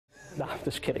No, I'm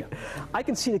just kidding. I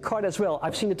can see the card as well.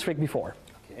 I've seen the trick before.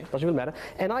 Okay. Doesn't really matter.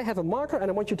 And I have a marker, and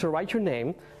I want you to write your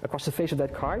name across the face of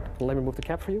that card. Let me move the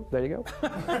cap for you. There you go. It's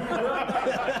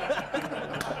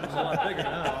a lot bigger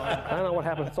now. I don't know what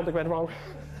happened. Something went wrong.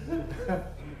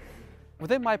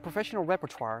 Within my professional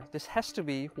repertoire, this has to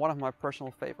be one of my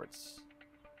personal favorites.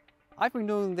 I've been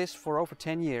doing this for over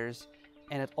 10 years,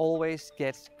 and it always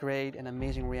gets great and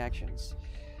amazing reactions.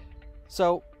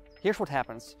 So here's what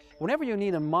happens. Whenever you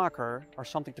need a marker or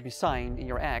something to be signed in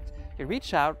your act, you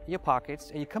reach out in your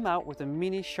pockets and you come out with a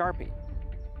Mini Sharpie.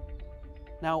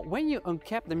 Now, when you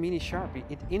uncap the Mini Sharpie,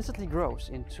 it instantly grows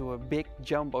into a big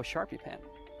jumbo Sharpie pen.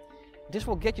 This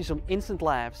will get you some instant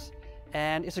laughs,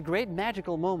 and it's a great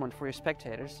magical moment for your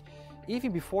spectators,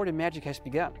 even before the magic has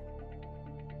begun.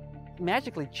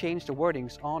 Magically change the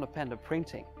wordings on the pen by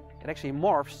printing. It actually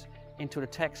morphs into the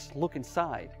text "look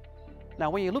inside."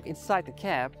 Now when you look inside the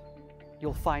cap,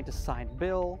 you'll find the signed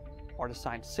bill or the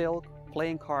signed silk,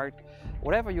 playing card,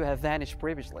 whatever you have vanished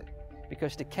previously,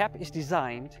 because the cap is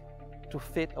designed to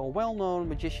fit a well-known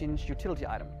magician's utility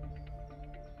item.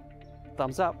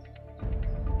 Thumbs up.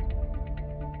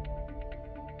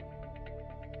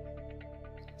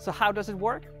 So how does it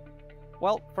work?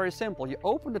 Well, very simple. You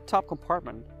open the top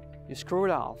compartment, you screw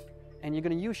it off, and you're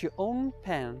going to use your own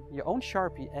pen, your own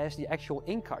Sharpie, as the actual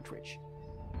ink cartridge.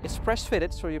 It's press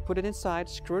fitted, so you put it inside,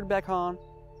 screw it back on,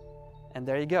 and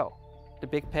there you go. The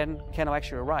big pen can now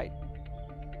actually write.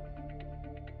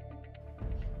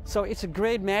 So it's a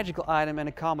great magical item and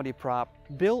a comedy prop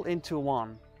built into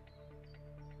one.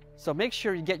 So make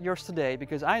sure you get yours today,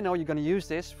 because I know you're going to use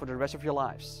this for the rest of your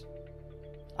lives.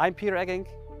 I'm Eggink,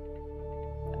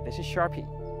 and this is Sharpee.